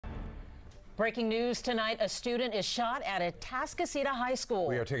Breaking news tonight, a student is shot at Atascocita High School.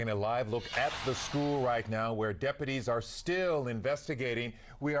 We are taking a live look at the school right now where deputies are still investigating.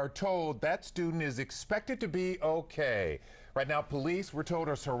 We are told that student is expected to be okay. Right now, police, we're told,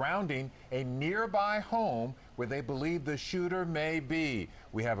 are surrounding a nearby home where they believe the shooter may be.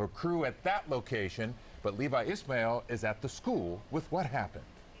 We have a crew at that location, but Levi Ismail is at the school with what happened.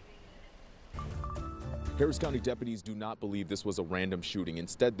 Harris County deputies do not believe this was a random shooting.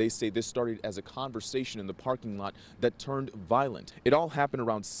 Instead, they say this started as a conversation in the parking lot that turned violent. It all happened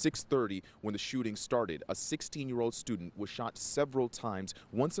around 6:30 when the shooting started. A 16-year-old student was shot several times,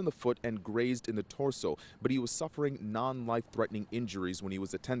 once in the foot and grazed in the torso, but he was suffering non-life-threatening injuries when he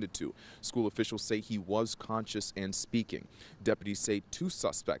was attended to. School officials say he was conscious and speaking. Deputies say 2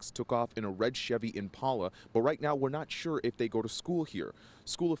 suspects took off in a red Chevy Impala, but right now we're not sure if they go to school here.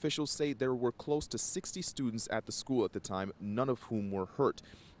 School officials say there were close to 60 students at the school at the time, none of whom were hurt.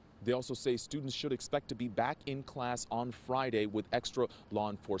 They also say students should expect to be back in class on Friday with extra law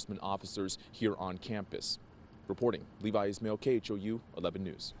enforcement officers here on campus. Reporting, Levi Ismail, KHOU 11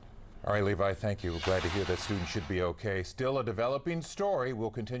 News. All right, Levi, thank you. We're glad to hear that students should be okay. Still a developing story.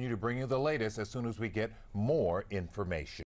 We'll continue to bring you the latest as soon as we get more information.